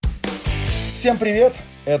Всем привет!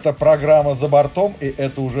 Это программа «За бортом», и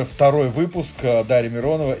это уже второй выпуск. Дарья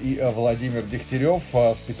Миронова и Владимир Дехтярев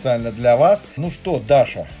специально для вас. Ну что,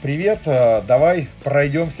 Даша, привет! Давай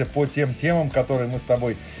пройдемся по тем темам, которые мы с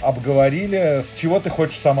тобой обговорили. С чего ты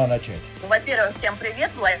хочешь сама начать? Во-первых, всем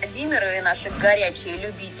привет, Владимир и наши горячие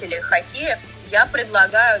любители хоккея. Я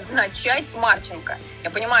предлагаю начать с Марченко.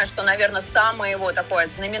 Я понимаю, что, наверное, самое его такое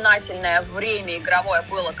знаменательное время игровое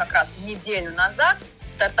было как раз неделю назад.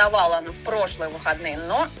 Стартовало оно в прошлые выходные,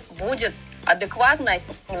 но будет адекватно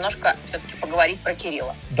немножко все-таки поговорить про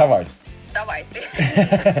Кирилла. Давай ты. Давай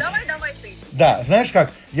ты. Да, знаешь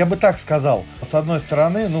как, я бы так сказал. С одной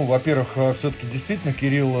стороны, во-первых, все-таки действительно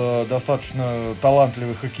Кирилл достаточно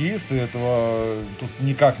талантливый хоккеист, и этого тут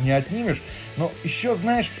никак не отнимешь. Но еще,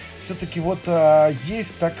 знаешь, все-таки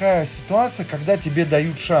есть такая ситуация, когда тебе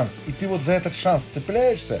дают шанс, и ты за этот шанс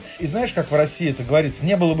цепляешься. И знаешь, как в России это говорится,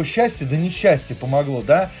 не было бы счастья, да несчастье помогло,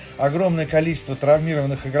 да? Огромное количество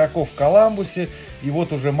травмированных игроков в Коламбусе, и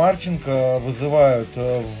уже Марченко вызывают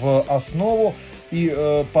в основу.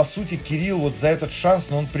 И, по сути, Кирилл за этот шанс,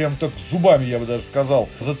 он прям так зубами, я бы даже сказал,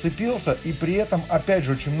 зацепился. И при этом, опять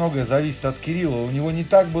же, очень многое зависит от Кирилла. У него не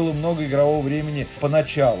так было много игрового времени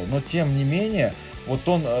поначалу. Но, тем не менее,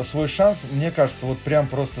 он свой шанс, мне кажется, прям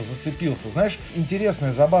просто зацепился. Знаешь,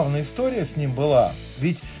 интересная, забавная история с ним была.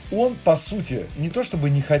 Ведь он, по сути, не то чтобы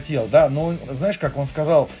не хотел, да, но, знаешь, как он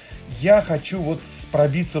сказал, я хочу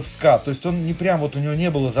пробиться в СКА. То есть он не прям, у него не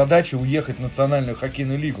было задачи уехать в Национальную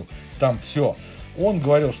хоккейную лигу. Там все. Он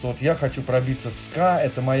говорил, что я хочу пробиться в СКА,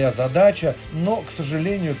 это моя задача, но, к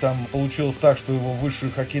сожалению, там получилось так, что его в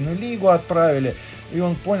высшую хоккейную лигу отправили, и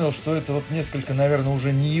он понял, что это несколько, наверное,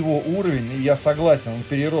 уже не его уровень, и я согласен, он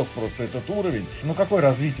перерос просто этот уровень. Какое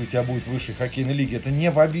развитие у тебя будет в высшей хоккейной лиге? Это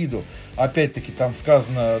не в обиду, опять-таки там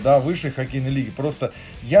сказано, да, высшей хоккейной лиги, просто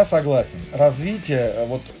я согласен, развитие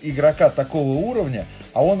игрока такого уровня,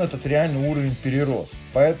 а он этот реально уровень перерос,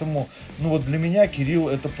 поэтому, для меня Кирилл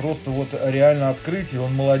это просто реально открытие,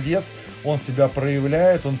 он молодец, он себя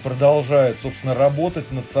проявляет, он продолжает, собственно,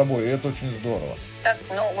 работать над собой, и это очень здорово. Так,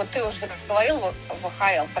 ты уже заговорил в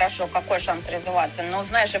ВХЛ, хорошо, какой шанс развиваться, но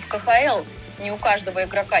знаешь, и в КХЛ не у каждого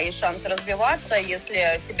игрока есть шанс развиваться,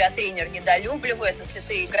 если тебя тренер недолюбливает, если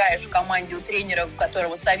ты играешь в команде у тренера, у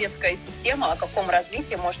которого советская система, о каком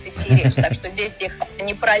развитии может идти речь. Так что здесь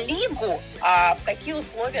не про лигу, а в какие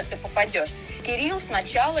условия ты попадешь. Кирилл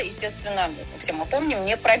сначала, естественно, все мы помним,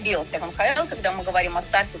 не пробился в НХЛ, когда мы говорим о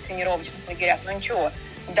старте тренировочных лагерях, но ничего.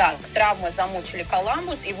 Да, травмы замучили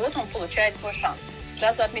Коламбус, и он получает свой шанс.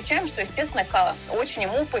 Сразу отмечаем, что, естественно, очень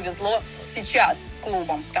ему повезло сейчас с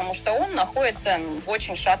клубом, потому что он находится в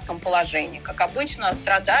очень шатком положении. Как обычно,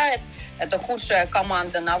 страдает, это худшая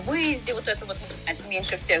команда на выезде,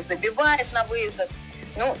 меньше всех забивает на выездах.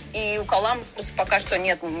 И у Коламбуса пока что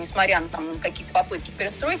нет, несмотря на какие-то попытки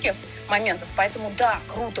перестройки, моментов. Поэтому, да,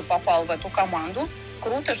 круто попал в эту команду,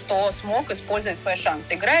 круто, что смог использовать свои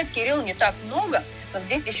шансы. Играет Кирилл не так много, но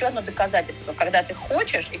здесь еще одно доказательство. Когда ты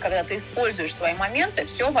хочешь и когда ты используешь свои моменты,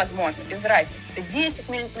 все возможно, без разницы. Ты 10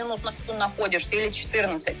 минут находишься или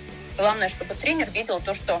 14. Главное, чтобы тренер видел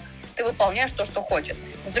то, что ты выполняешь то, что хочет.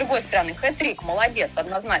 С другой стороны, хэт-трик, молодец,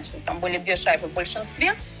 однозначно. Там были 2 шайбы в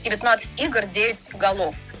большинстве, 19 игр, 9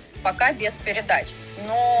 голов. Пока без передач.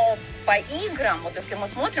 Но по играм, если мы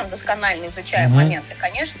смотрим, досконально изучаем моменты,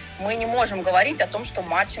 конечно, мы не можем говорить о том, что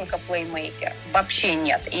Марченко плеймейкер. Вообще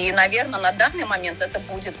нет. И, наверное, на данный момент это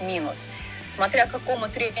будет минус. Смотря к какому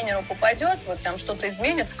тренеру попадет, там что-то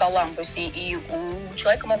изменится в Коламбусе, и у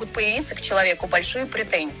человека могут появиться к человеку большие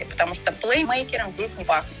претензии, потому что плеймейкером здесь не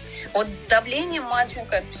пахнет. Давление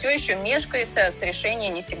Марченко все еще мешкается, с решения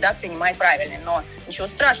не всегда принимает правильные, но ничего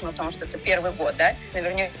страшного, потому что это первый год, да,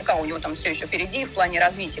 наверняка у него все еще впереди в плане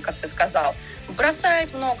развития, как ты сказал.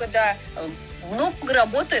 Бросает много, да, много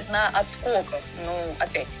работает на отскоках.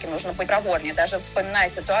 Опять-таки, нужно быть проворнее, даже вспоминая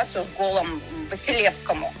ситуацию с голом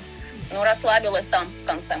Василевскому. Расслабилась там в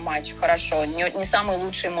конце матча, хорошо. Не самый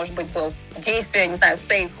лучший, может быть, был действие, не знаю,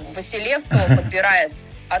 сейв Василевского, подбирает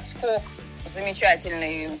отскок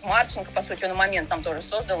замечательный. Марченко, по сути, на момент там тоже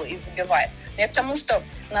создал и забивает. Я к тому, что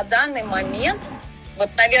на данный момент,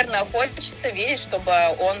 наверное, хочется верить, чтобы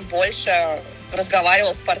он больше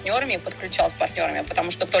разговаривал с партнерами и подключал с партнерами, потому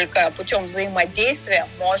что только путем взаимодействия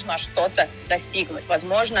можно что-то достигнуть.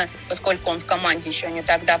 Возможно, поскольку он в команде еще не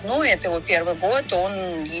так давно, и это его первый год,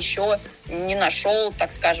 он еще не нашел,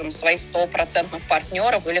 так скажем, своих 100%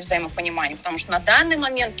 партнеров или взаимопонимания, потому что на данный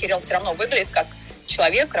момент Кирилл все равно выглядит как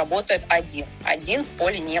человек работает один в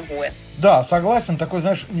поле не воин. Да, согласен, такой,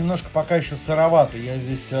 знаешь, немножко пока еще сыроватый, я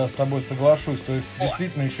здесь с тобой соглашусь, то есть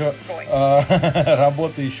действительно еще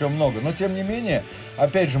работы еще много, но тем не менее,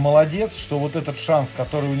 опять же, молодец, что вот этот шанс,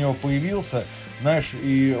 который у него появился, знаешь,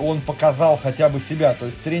 и он показал хотя бы себя, то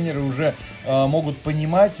есть тренеры уже могут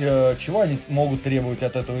понимать, чего они могут требовать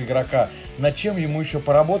от этого игрока, над чем ему еще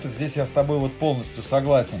поработать, здесь я с тобой вот полностью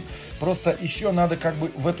согласен. Просто еще надо как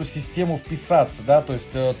бы в эту систему вписаться, да, то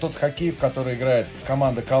есть тот хоккей, в который играет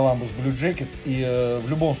команда Columbus Blue Jackets, и в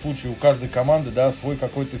любом случае у каждой команды, да, свой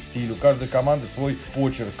какой-то стиль, у каждой команды свой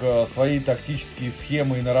почерк, свои тактические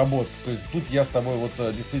схемы и наработки, то есть тут я с тобой вот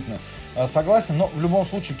действительно согласен, но в любом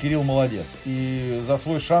случае Кирилл молодец, и за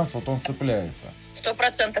свой шанс вот он цепляется.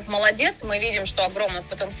 100% молодец, мы видим, что огромный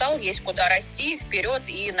потенциал, есть куда расти вперед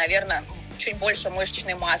и, наверное, чуть больше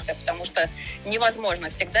мышечной массы, потому что невозможно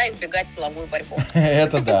всегда избегать силовую борьбу.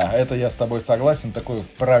 Это да, это я с тобой согласен, такое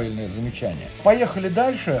правильное замечание. Поехали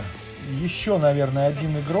дальше. Еще, наверное,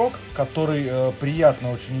 один игрок, который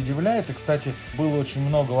приятно очень удивляет. И, кстати, было очень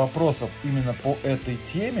много вопросов именно по этой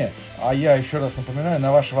теме. А я еще раз напоминаю,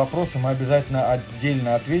 на ваши вопросы мы обязательно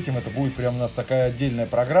отдельно ответим. Это будет прям у нас такая отдельная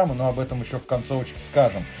программа, но об этом еще в концовочке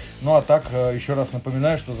скажем. Ну а так, еще раз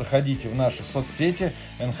напоминаю, что заходите в наши соцсети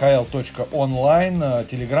nhl.online,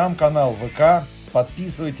 телеграм-канал, ВК.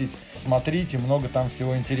 Подписывайтесь, смотрите, много там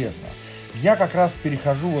всего интересного. Я как раз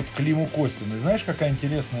перехожу вот к Климу Костину. И знаешь, какая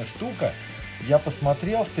интересная штука? Я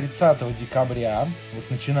посмотрел с 30 декабря, вот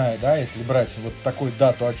начиная, да, если брать вот такую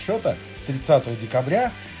дату отсчета, с 30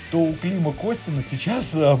 декабря, то у Клима Костина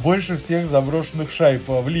сейчас больше всех заброшенных шайб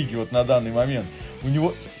в лиге вот на данный момент. У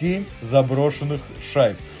него 7 заброшенных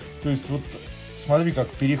шайб. То есть вот смотри, как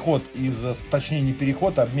переход точнее не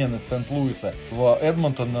переход, а обмен из Сент-Луиса в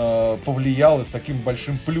Эдмонтон повлиял и с таким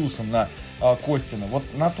большим плюсом на Костина. Вот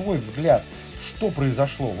на твой взгляд, что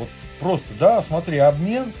произошло? Вот просто, да, смотри,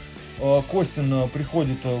 обмен, Костин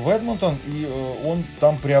приходит в Эдмонтон, и он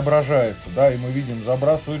там преображается, да, и мы видим,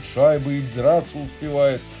 забрасывает шайбы, и драться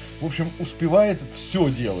успевает. В общем, успевает все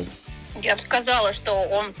делать. Я бы сказала, что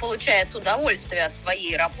он получает удовольствие от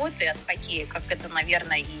своей работы, от хоккея, как это,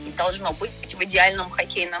 наверное, и должно быть в идеальном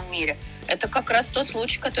хоккейном мире. Это как раз тот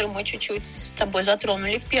случай, который мы чуть-чуть с тобой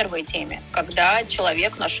затронули в первой теме. Когда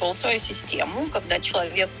человек нашел свою систему, когда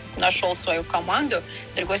человек нашел свою команду.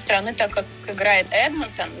 С другой стороны, так как играет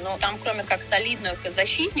Эдмонтон, ну, там кроме как солидных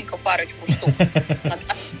защитников, парочку штук,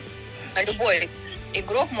 любой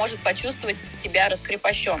игрок может почувствовать себя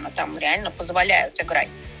раскрепощенно. Там реально позволяют играть.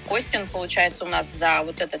 Костин, получается, у нас за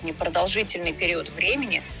вот этот непродолжительный период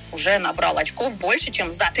времени уже набрал очков больше,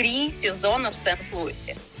 чем за 3 сезона в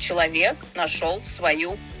Сент-Луисе. Человек нашел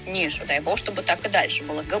свою нишу. Дай бог, чтобы так и дальше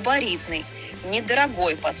было. Габаритный,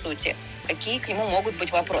 недорогой, по сути. Какие к нему могут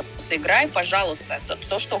быть вопросы? Играй, пожалуйста,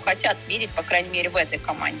 то, что хотят видеть, по крайней мере, в этой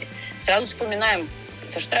команде. Сразу вспоминаем,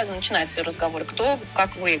 это же сразу начинается разговор, кто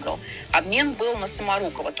как выиграл. Обмен был на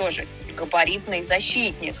Саморукова, тоже габаритный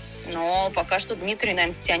защитник. Но пока что Дмитрий,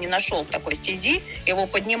 наверное, себя не нашел в такой стези. Его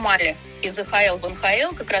поднимали из ИХЛ в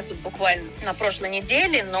НХЛ как раз вот буквально на прошлой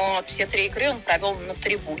неделе, но все 3 игры он провел на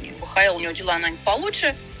трибуне. В ИХЛ у него дела, наверное,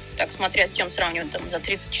 получше. Так, смотря с чем сравнивать, там, за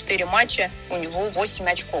 34 матча у него 8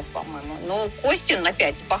 очков, по-моему. Ну, Костин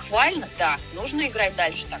опять похвально, да. Нужно играть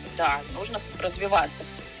дальше так, да. Нужно развиваться.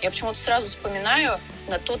 Я почему-то сразу вспоминаю,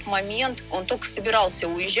 на тот момент он только собирался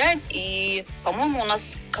уезжать, и, по-моему, у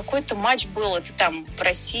нас какой-то матч был, это там в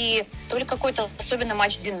России, то ли какой-то особенный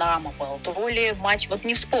матч «Динамо» был, то ли матч, вот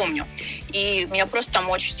не вспомню. И меня просто там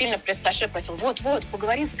очень сильно пресс-атташе просил, вот,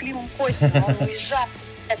 поговори с Климом Костиным, он уезжает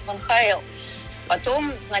в НХЛ.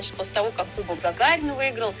 Потом, значит, после того, как Кубок Гагарина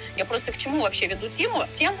выиграл, я просто к чему вообще веду тему,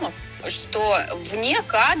 что вне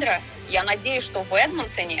кадра, я надеюсь, что в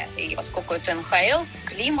Эдмонтоне, и поскольку это НХЛ,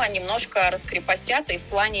 Клима немножко раскрепостят и в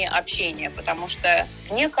плане общения, потому что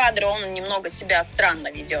вне кадра он немного себя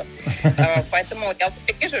странно ведет. Поэтому я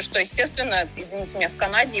вижу, что, естественно, извините меня, в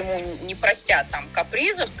Канаде ему не простят там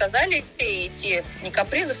капризов, сказали идти не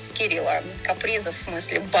капризов Кирилла, а капризов в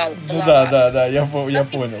смысле балл. Ну да, я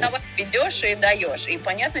понял. Давай ведешь и даешь. И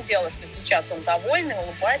понятное дело, что сейчас он довольный,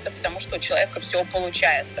 улыбается, потому что у человека все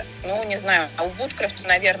получается. Ну, не знаю, а у Вудкрафта,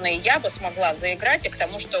 наверное, я бы смогла заиграть, и к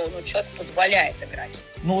тому, что человек позволяет играть.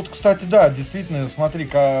 Ну вот, кстати, да, действительно, смотри,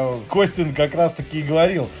 Костин как раз-таки и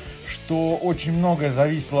говорил, что очень многое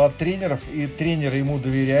зависело от тренеров, и тренеры ему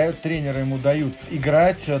доверяют, тренеры ему дают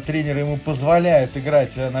играть, тренеры ему позволяют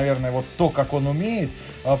играть, наверное, вот то, как он умеет.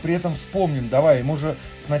 При этом вспомним, давай, ему же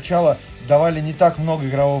сначала давали не так много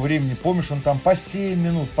игрового времени. Помнишь, он там по 7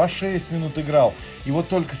 минут, по 6 минут играл. И вот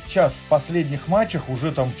только сейчас в последних матчах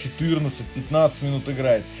уже там 14-15 минут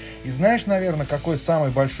играет. И знаешь, наверное, какой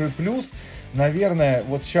самый большой плюс? Наверное,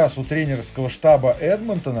 вот сейчас у тренерского штаба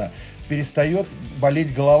Эдмонтона перестает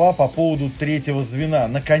болеть голова по поводу третьего звена.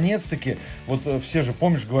 Наконец-таки, вот все же,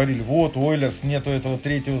 помнишь, говорили, вот у Ойлерс нету этого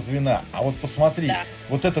третьего звена. А вот посмотри, да.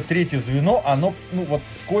 Вот это третье звено, оно, ну вот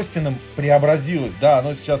с Костиным преобразилось, да,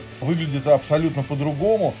 оно сейчас выглядит абсолютно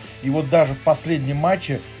по-другому. И вот даже в последнем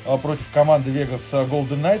матче против команды Vegas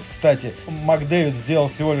Golden Knights, кстати, Макдэвид сделал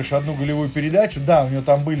всего лишь одну голевую передачу. Да, у него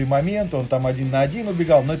там были моменты, он там 1 на 1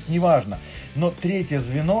 убегал, но это не важно. Но третье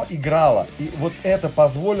звено играло. И вот это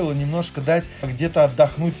позволило немножко дать где-то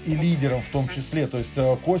отдохнуть и лидерам в том числе. То есть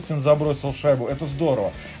Костин забросил шайбу, это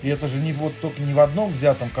здорово. И это же не вот только не в одном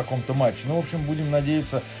взятом каком-то матче. Ну, в общем, будем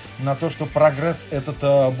надеяться на то, что прогресс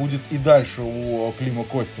этот будет и дальше у Клима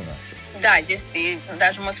Костина. Да, здесь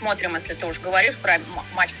даже мы смотрим, если ты уже говоришь про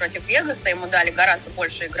матч против Вегаса, ему дали гораздо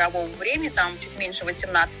больше игрового времени, там чуть меньше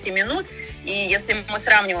 18 минут. И если мы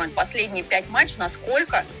сравниваем последние 5 матчей,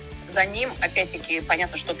 насколько за ним, опять-таки,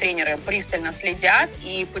 понятно, что тренеры пристально следят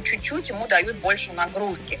и по чуть-чуть ему дают больше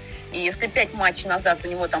нагрузки. И если 5 матчей назад у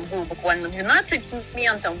него там было буквально 12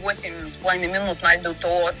 смен, там 8,5 минут на льду,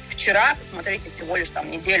 то вчера, посмотрите, всего лишь там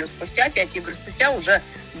неделю спустя, 5 игр спустя уже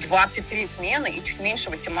 23 смены и чуть меньше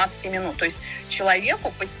 18 минут. То есть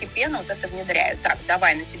человеку постепенно вот это внедряют. Так,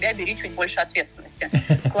 давай на себя бери чуть больше ответственности.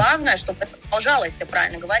 Главное, чтобы это продолжалось, ты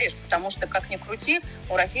правильно говоришь, потому что, как ни крути,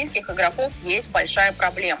 у российских игроков есть большая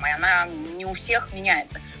проблема, и она не у всех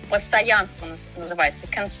меняется. Постоянство называется,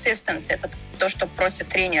 consistency, это то, что просят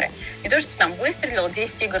тренеры. Не то, что там выстрелил,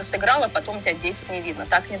 10 игр сыграл, а потом тебя 10 не видно.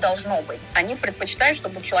 Так не должно быть. Они предпочитают,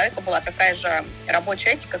 чтобы у человека была такая же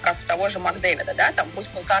рабочая этика, как у того же Макдэвида, да, там пусть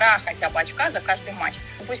 1,5 хотя бы очка за каждый матч.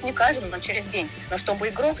 Ну, пусть не каждый, но через день. Но чтобы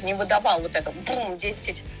игрок не выдавал вот это,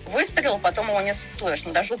 10 выстрелил, потом его не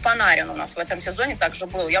слышно. Даже у Панарина у нас в этом сезоне так же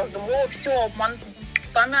было. Я уже думаю, все,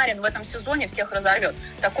 Панарин в этом сезоне всех разорвет.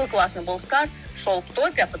 Такой классный был старт, шел в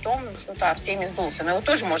топе, а потом что-то Артемий сдулся. Но его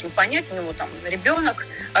тоже можно понять, у него там ребенок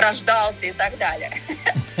рождался и так далее.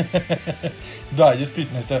 Да,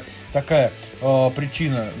 действительно, это такая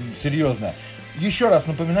причина серьезная. Еще раз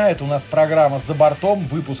напоминаю, это у нас программа «За бортом»,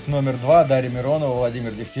 выпуск номер 2. Дарья Миронова,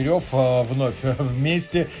 Владимир Дехтярев вновь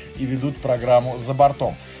вместе и ведут программу «За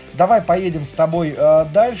бортом». Давай поедем с тобой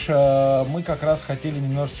дальше. Мы как раз хотели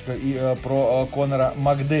немножечко и про Конора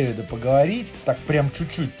Макдэвида поговорить. Так прям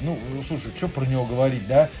чуть-чуть. Ну, слушай, что про него говорить,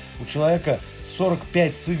 да? У человека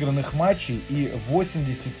 45 сыгранных матчей и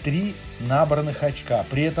 83 набранных очка.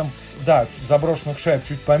 При этом, да, заброшенных шайб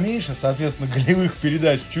чуть поменьше, соответственно, голевых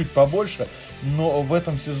передач чуть побольше. Но в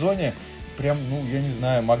этом сезоне прям, ну, я не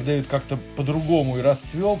знаю, Макдэвид как-то по-другому и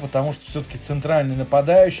расцвел, потому что все-таки центральный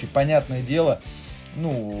нападающий, понятное дело,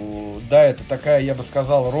 ну, да, это такая, я бы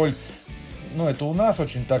сказал, роль, ну, это у нас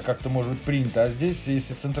очень так как-то может быть принято, а здесь,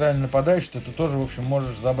 если центральный нападающий, то ты тоже, в общем,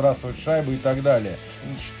 можешь забрасывать шайбы и так далее.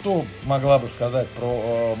 Что могла бы сказать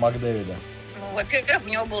про Макдэвида? Ну, во-первых, у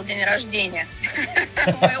него был день рождения.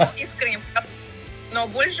 Мы его искренне... Но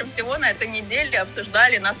больше всего на этой неделе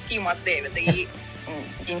обсуждали носки Макдэвида. И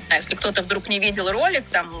я не знаю, если кто-то вдруг не видел ролик,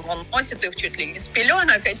 там он носит их чуть ли не с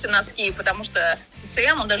пеленок, эти носки, потому что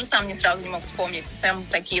ЦМ, он даже сам не сразу не мог вспомнить, ЦМ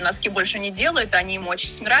такие носки больше не делает, они ему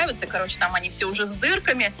очень нравятся, короче, там они все уже с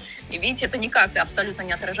дырками, и видите, это никак абсолютно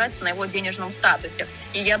не отражается на его денежном статусе.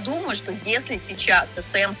 И я думаю, что если сейчас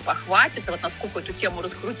ЦМ спохватится, вот насколько эту тему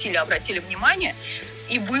раскрутили, обратили внимание,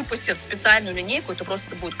 и выпустят специальную линейку, это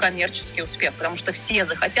просто будет коммерческий успех, потому что все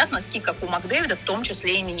захотят носки, как у Макдэвида, в том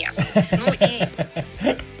числе и меня. Ну и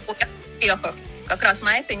в успехах. Как раз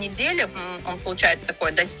на этой неделе он, получается,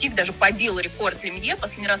 такой достиг, даже побил рекорд Лемье.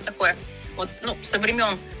 Последний раз такое, вот, ну, со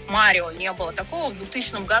времен Марио не было такого в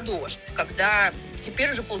 2000 году, когда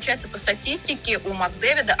теперь уже, получается, по статистике у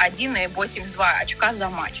Макдэвида 1,82 очка за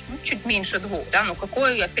матч. Ну, чуть меньше 2, да, ну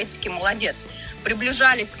какой, опять-таки, молодец.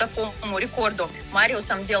 Приближались к такому рекорду. Марио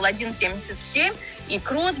сам делал 1,77, и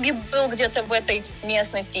Кросби был где-то в этой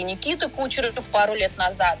местности, и Никита Кучеров пару лет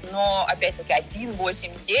назад. Но, опять-таки,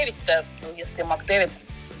 1,89, это, ну, если Макдэвид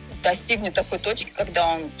достигнет такой точки, когда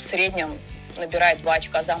он в среднем набирает 2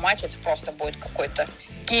 очка за матч, это просто будет какой-то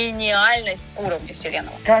гениальность уровня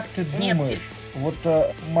вселенного. Как ты думаешь, вот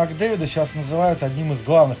Макдэвида сейчас называют одним из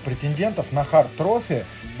главных претендентов на хард-трофи.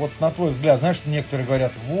 Вот на твой взгляд, знаешь, некоторые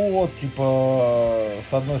говорят, вот, типа,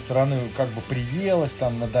 с одной стороны, как бы приелось,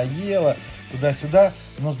 там, надоело, туда-сюда,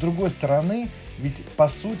 но с другой стороны, ведь, по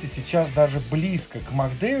сути, сейчас даже близко к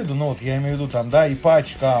Макдэвиду, ну, вот я имею в виду, там, да, и по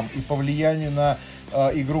очкам, и по влиянию на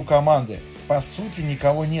игру команды, по сути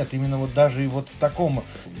никого нет. Именно вот даже и вот в таком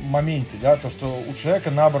моменте, да, то, что у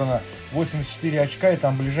человека набрано 84 очка, и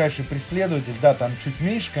там ближайший преследователь, да, там чуть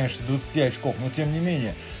меньше, конечно, 20 очков, но тем не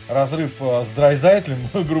менее, разрыв с Драйзайтлем,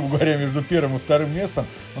 грубо говоря, между первым и вторым местом,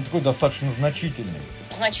 он такой достаточно значительный.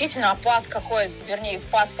 Значительно, а пас какой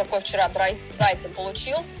вчера Драйзайтл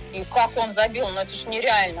получил, и как он забил, ну это ж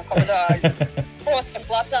нереально, когда просто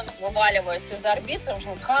глаза вываливаются из орбит, потому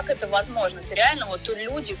что как это возможно? Это реально вот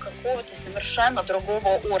люди какого-то совершенно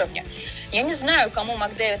другого уровня. Я не знаю, кому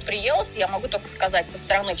Макдэвид приелся, я могу только сказать со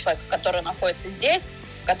стороны человека, который находится здесь,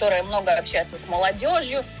 который много общается с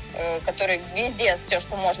молодежью, который везде все,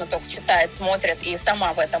 что можно, только читает, смотрит и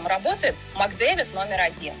сама в этом работает. Макдэвид номер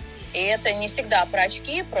один. И это не всегда про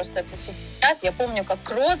очки, просто это сейчас. Я помню, как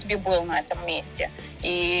Кросби был на этом месте,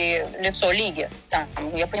 и лицо лиги. Там,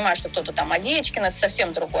 я понимаю, что кто-то там Овечкин, это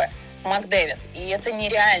совсем другое. Макдэвид. И это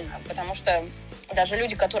нереально, потому что даже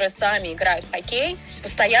люди, которые сами играют в хоккей,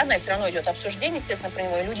 постоянно все равно идет обсуждение, естественно, про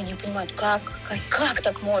него, и люди не понимают, как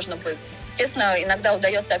так можно быть. Естественно, иногда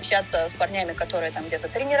удается общаться с парнями, которые там где-то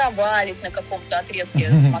тренировались на каком-то отрезке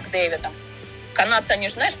с Макдэвидом. Канадцы, они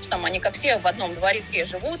же, знаешь, там, они как все в одном дворе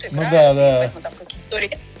живут, играют, и поэтому там какие-то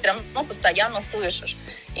истории все равно постоянно слышишь.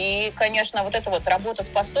 И, конечно, вот эта вот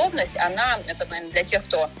работоспособность, она, это, наверное, для тех,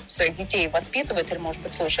 кто своих детей воспитывает или, может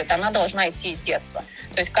быть, слушает, она должна идти из детства.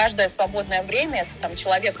 То есть каждое свободное время, если там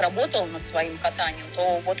человек работал над своим катанием,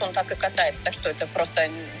 то вот он так и катается. Так что это просто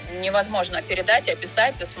невозможно передать и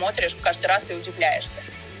описать, ты смотришь каждый раз и удивляешься.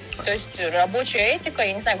 То есть рабочая этика,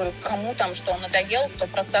 я не знаю, говорю, кому там что надоело,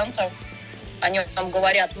 100%. О нем там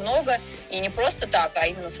говорят много, и не просто так, а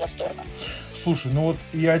именно с восторгом. Слушай, ну вот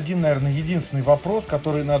и один, наверное, единственный вопрос,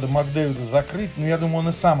 который надо Макдэвиду закрыть, ну я думаю, он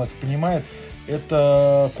и сам это понимает,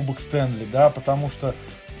 это Кубок Стэнли, да, потому что,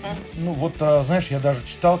 ну вот, знаешь, я даже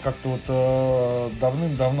читал как-то вот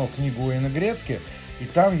давным-давно книгу Уэйна Грецки, и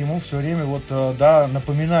там ему все время вот, да,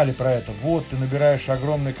 напоминали про это. Вот, ты набираешь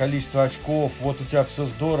огромное количество очков, вот у тебя все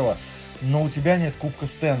здорово, но у тебя нет Кубка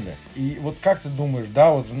Стэнли. И вот как ты думаешь,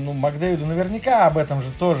 да, вот, ну, Макдэвиду наверняка об этом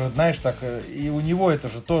же тоже, знаешь, так, и у него это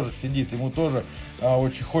же тоже сидит, ему тоже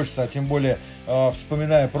очень хочется, а тем более,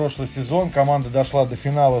 вспоминая прошлый сезон, команда дошла до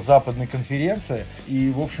финала Западной конференции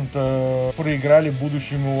и, в общем-то, проиграли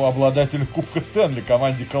будущему обладателю Кубка Стэнли,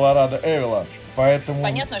 команде Колорадо Эвиланш. Поэтому...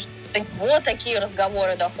 Понятно, что вот такие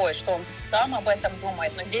разговоры доходят, что он сам об этом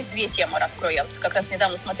думает. Но здесь две темы раскрою. Я вот как раз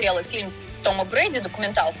недавно смотрела фильм Тома Брэди,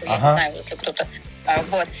 документалку, я не знаю, если кто-то...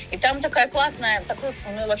 Вот. И там такая классная,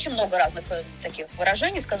 ну, вообще много разных таких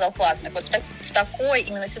выражений сказал классных. Вот в такой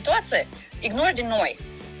именно ситуации ignore the noise.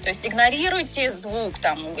 То есть игнорируйте звук,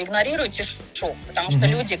 там, игнорируйте шум. Потому что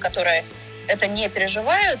люди, которые это не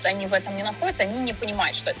переживают, они в этом не находятся, они не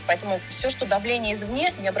понимают, что это. Поэтому все, что давление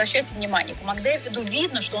извне, не обращайте внимания. По Макдэвиду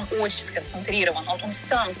видно, что он очень сконцентрирован, он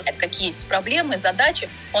сам знает, какие есть проблемы, задачи,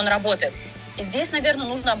 он работает. И здесь, наверное,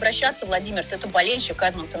 нужно обращаться, Владимир, ты это болельщик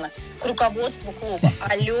Эдмонтона, к руководству клуба.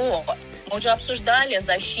 Алло, мы уже обсуждали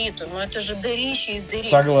защиту, но это же дырище из дыри.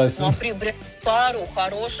 Согласен. Но приобрели пару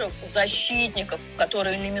хороших защитников,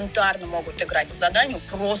 которые элементарно могут играть по заданию,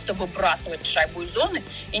 просто выбрасывать шайбу из зоны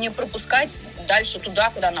и не пропускать дальше туда,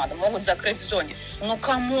 куда надо. Могут закрыть в зоне. Ну,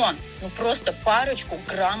 камон, ну просто парочку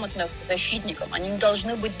грамотных защитников. Они не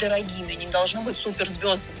должны быть дорогими, они не должны быть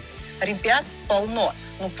суперзвездами. Ребят полно.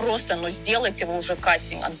 Ну просто, сделайте вы уже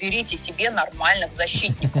кастинг, отберите себе нормальных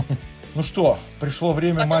защитников. Ну что, пришло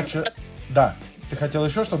время матча... Да, ты хотел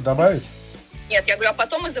еще что-то добавить? Нет, я говорю, а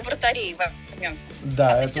потом из-за вратарей возьмемся. Да,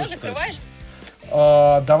 а ты все закрываешь?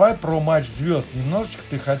 Давай про матч звезд немножечко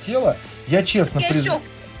ты хотела. Я честно еще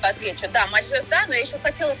отвечу. Да, матч звезд, да, но я еще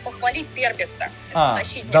хотела похвалить Пербекса.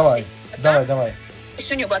 Защитник. Давай.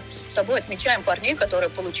 Сегодня с тобой отмечаем парней, которые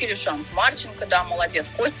получили шанс. Марченко, да, молодец.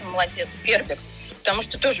 Костин, молодец. Пербекс. Потому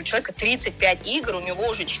что тоже у человека 35 игр, у него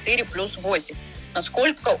уже 4 плюс 8.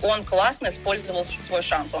 Насколько он классно использовал свой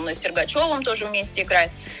шанс. Он и с Сергачевым тоже вместе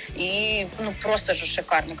играет. И просто же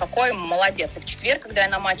шикарно. Какой молодец. И в четверг, когда я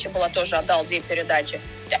на матче была, тоже отдал 2 передачи.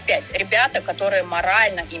 Опять, ребята, которые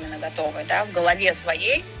морально именно готовы, да, в голове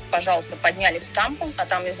своей, пожалуйста, подняли в Тампу, а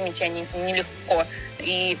там, извините, они нелегко.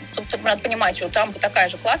 И тут надо понимать, что у Тампы такая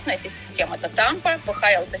же классная система. Это Тампа,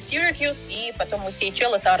 ВХЛ это Сиракьюз, и потом у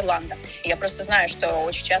CHL это Орландо. И я просто знаю, что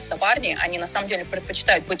очень часто парни, они на самом деле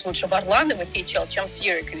предпочитают быть лучше в Орландо, в CHL, чем в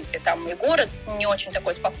Сиракьюзе. Там и город не очень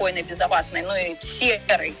такой спокойный, безопасный, но и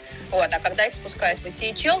серый. Вот. А когда их спускают в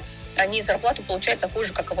CHL, они зарплату получают такую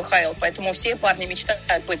же, как и в ВХЛ. Поэтому все парни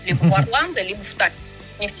мечтают быть либо в Орландо, либо в Тампе,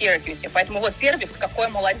 не в Сиракьюзе. Поэтому вот Пербекс какой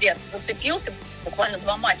молодец. Зацепился, буквально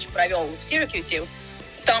 2 матча провел в Сиракьюзе.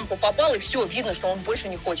 в Тампу попал, и все, видно, что он больше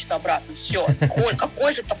не хочет обратно. Все,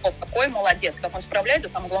 какой же топ, какой молодец, как он справляется,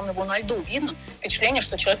 самое главное, его на льду видно. Впечатление,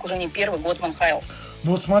 что человек уже не первый год в НХЛ.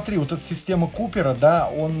 Ну вот смотри, вот эта система Купера, да,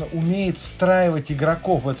 он умеет встраивать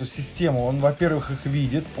игроков в эту систему. Он, во-первых, их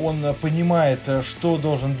видит, он понимает, что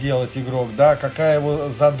должен делать игрок, да, какая его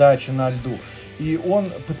задача на льду. И он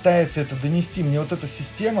пытается это донести. Мне вот эта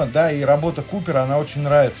система, да, и работа Купера, она очень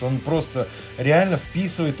нравится. Он просто реально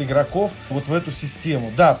вписывает игроков вот в эту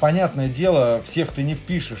систему. Да, понятное дело, всех ты не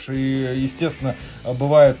впишешь. И, естественно,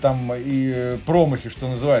 бывают там и промахи, что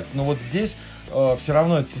называется. Но вот здесь все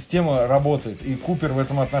равно эта система работает. И Купер в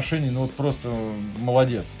этом отношении, ну вот просто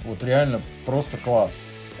молодец. Вот реально просто класс.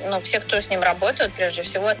 Ну, все, кто с ним работает, прежде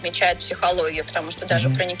всего отмечают психологию, потому что даже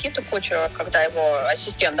про Никиту Кучерова, когда его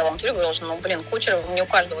ассистент давал интервью, говорил, что, Кучеров не у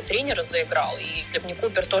каждого тренера заиграл, и если бы не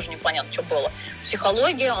Купер, тоже непонятно, что было.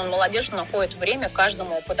 Психология, он молодец, что находит время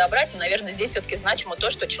каждому подобрать, и, наверное, здесь все-таки значимо то,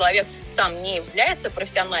 что человек сам не является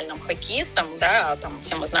профессиональным хоккеистом, да, там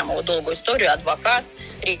все мы знаем его долгую историю, адвокат,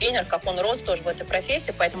 тренер, как он рос тоже в этой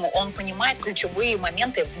профессии, поэтому он понимает ключевые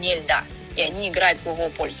моменты вне льда. И они играют в его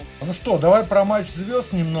пользу. Ну что, давай про матч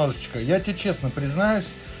звезд немножечко. Я тебе честно признаюсь,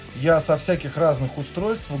 я со всяких разных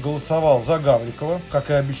устройств голосовал за Гаврикова, как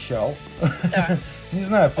и обещал. Да. Не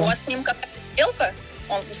знаю. У вас с ним какая-то сделка?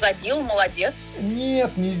 Он забил, молодец.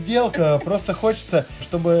 Нет, не сделка. Просто хочется,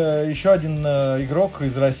 чтобы еще один игрок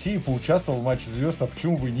из России поучаствовал в матче звезд, а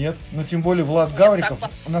почему бы и нет? Ну, тем более Влад Гавриков.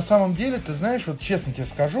 На самом деле, ты знаешь, вот честно тебе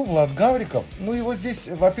скажу, Влад Гавриков, ну, его здесь,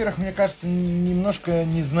 во-первых, мне кажется, немножко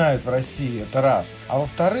не знают в России, это раз. А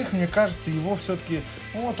во-вторых, мне кажется, его все-таки,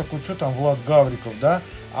 такой, что там Влад Гавриков, да?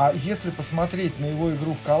 А если посмотреть на его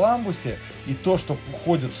игру в Коламбусе и то, что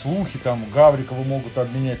ходят слухи, там Гаврикова могут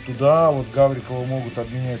обменять туда, вот Гаврикова могут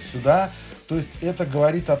обменять сюда, то есть это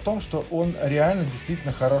говорит о том, что он реально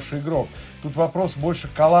действительно хороший игрок. Тут вопрос больше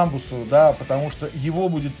к Коламбусу, да, потому что его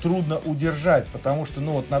будет трудно удержать, потому что,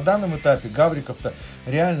 на данном этапе Гавриков-то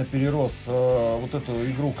реально перерос вот эту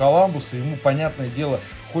игру Коламбуса, ему, понятное дело,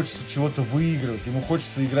 хочется чего-то выигрывать, ему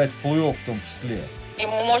хочется играть в плей-офф в том числе.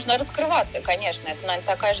 Ему можно раскрываться, конечно. Это, наверное,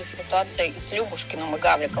 такая же ситуация и с Любушкиным и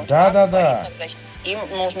Гавриком. Да. Им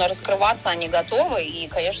нужно раскрываться, они готовы. И,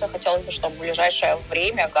 конечно, хотелось бы, чтобы в ближайшее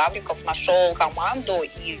время Гавриков нашел команду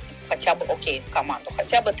и хотя бы,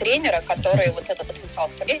 хотя бы тренера, который вот этот потенциал,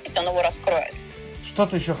 который есть, он его раскроет. Что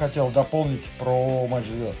ты еще хотел дополнить про матч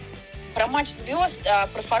звезд? Про матч звезд,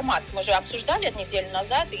 про формат мы же обсуждали неделю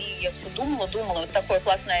назад, и я все думала, вот такое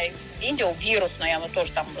классное видео, вирусное, я его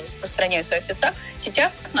тоже там распространяю в своих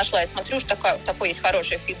сетях нашла, я смотрю, что такой есть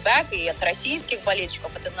хороший фидбэк и от российских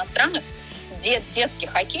болельщиков, от иностранных. Детский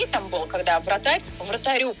хоккей там был, когда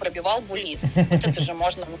вратарю пробивал булит. Вот это же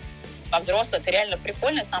можно... А взрослый, это реально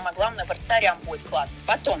прикольно, самое главное, вратарям будет классно.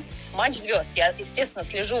 Потом, матч звезд, я, естественно,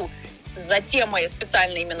 слежу за темой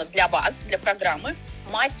специально именно для вас, для программы.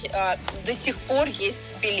 Матч до сих пор есть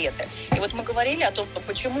билеты. И вот мы говорили о том,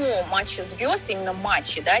 почему матчи звезд, именно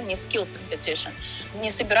матчи, да, не skills competition, не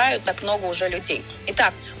собирают так много уже людей.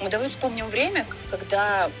 Итак, мы давай вспомним время,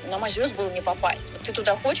 когда на матч звезд было не попасть. Вот ты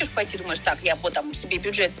туда хочешь пойти, думаешь, так, я вот там себе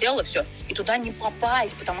бюджет сделала, все, и туда не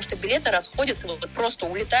попасть, потому что билеты расходятся, вот просто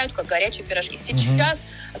улетают, как горячие пирожки. Сейчас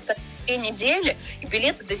остается 2 недели, и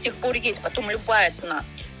билеты до сих пор есть. Потом любая цена.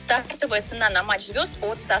 Стартовая цена на матч звезд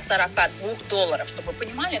от $142. Чтобы вы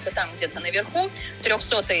понимали, это там где-то наверху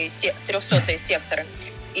 300-е секторы.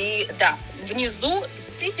 И да, внизу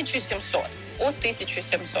 1700. От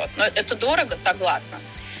 1700. Но это дорого, согласна.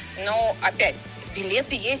 Но опять,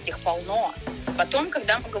 билеты есть, их полно. Потом,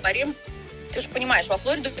 когда мы говорим, ты же понимаешь, во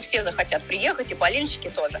Флориду все захотят приехать, и болельщики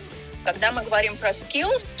тоже. Когда мы говорим про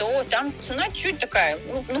skills, то там цена чуть такая,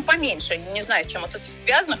 поменьше. Не знаю, с чем это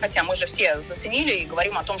связано, хотя мы же все заценили и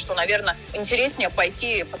говорим о том, что, наверное, интереснее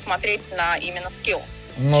пойти посмотреть на именно skills,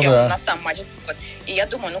 чем на сам матч. И я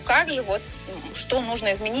думаю, как же, что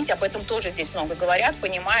нужно изменить, об этом тоже здесь много говорят,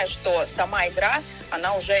 понимая, что сама игра,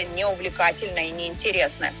 она уже не увлекательная и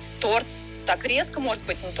неинтересная. Торц так резко, может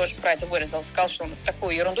быть, тоже про это выразил, сказал, что он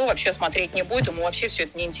такую ерунду вообще смотреть не будет, ему вообще все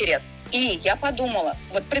это неинтересно. И я подумала,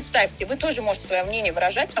 вот представьте, вы тоже можете свое мнение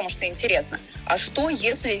выражать, потому что интересно, а что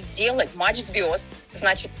если сделать матч звезд,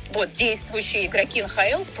 значит, действующие игроки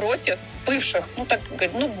НХЛ против бывших,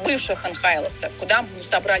 бывших НХЛовцев, куда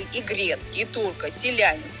собрали и Грецкий, и Турка,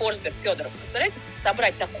 Селянин, Форсберг, Федоров. Представляете,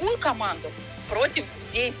 собрать такую команду против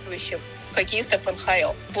действующих хоккеистов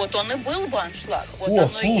НХЛ. Вот он и был бы аншлаг.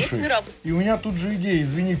 Слушай, и у меня тут же идея,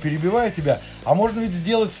 извини, перебиваю тебя, а можно ведь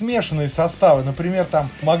сделать смешанные составы, например, там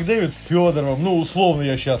Макдэвид с Федоровым, условно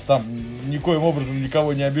я сейчас там никоим образом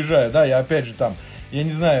никого не обижаю, да, я опять же там я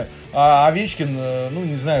не знаю, а Овечкин, ну,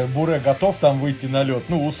 не знаю, Буре готов там выйти на лед,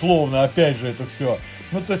 ну, условно, опять же, это все.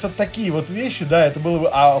 Ну, то есть, вот такие вот вещи, да, это было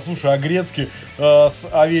бы... слушай, Грецкий с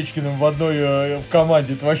Овечкиным в одной в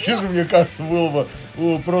команде, это вообще же, мне кажется, был бы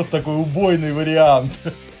просто такой убойный вариант.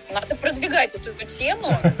 Надо продвигать эту тему.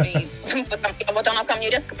 И вот она ко мне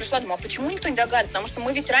резко пришла, думаю, а почему никто не догадывается? Потому что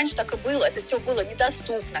мы ведь раньше так и было, это все было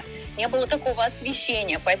недоступно, не было такого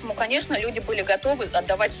освещения. Поэтому, конечно, люди были готовы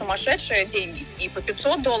отдавать сумасшедшие деньги и по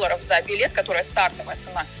 $500 за билет, которая стартовая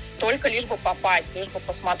цена, только лишь бы попасть, лишь бы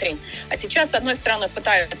посмотреть. А сейчас, с одной стороны,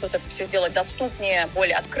 пытаются вот это все сделать доступнее,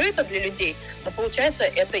 более открыто для людей, но получается,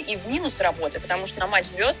 это и в минус работает, потому что на Матч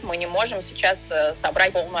Звезд мы не можем сейчас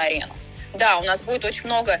собрать полную арену. Да, у нас будет очень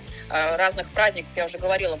много разных праздников, я уже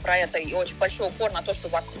говорила про это, и очень большой упор на то, что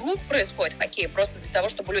вокруг происходит хоккей, просто для того,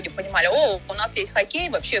 чтобы люди понимали, у нас есть хоккей,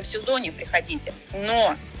 вообще в сезоне приходите.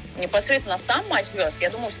 Но непосредственно сам Матч Звезд, я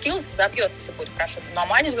думаю, скиллс забьется, все будет хорошо. Но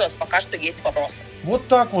Матч Звезд пока что есть вопросы. Вот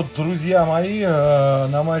так вот, друзья мои,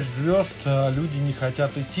 на Матч Звезд люди не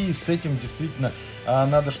хотят идти, и с этим действительно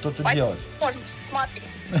надо что-то делать. Можем смотреть.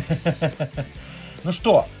 Ну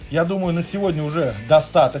что, я думаю, на сегодня уже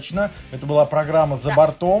достаточно. Это была программа «За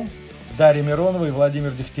бортом». Дарья Миронова и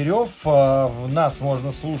Владимир Дехтярев. Нас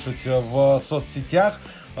можно слушать в соцсетях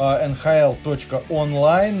nhl.online,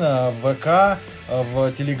 в ВК,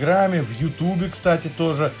 в Телеграме, в Ютубе, кстати,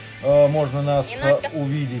 тоже можно нас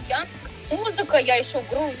увидеть. Музыка я еще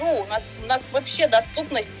гружу. У нас вообще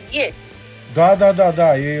доступность есть.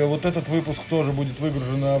 Да, и вот этот выпуск тоже будет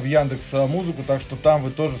выгружен в Яндекс.Музыку, так что там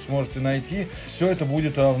вы тоже сможете найти. Все это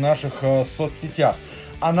будет в наших соцсетях.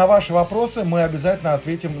 А на ваши вопросы мы обязательно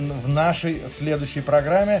ответим в нашей следующей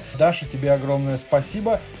программе. Даша, тебе огромное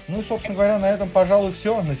спасибо. Ну и, собственно говоря, на этом, пожалуй,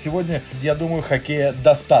 все. На сегодня, я думаю, хоккея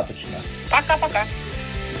достаточно. Пока-пока.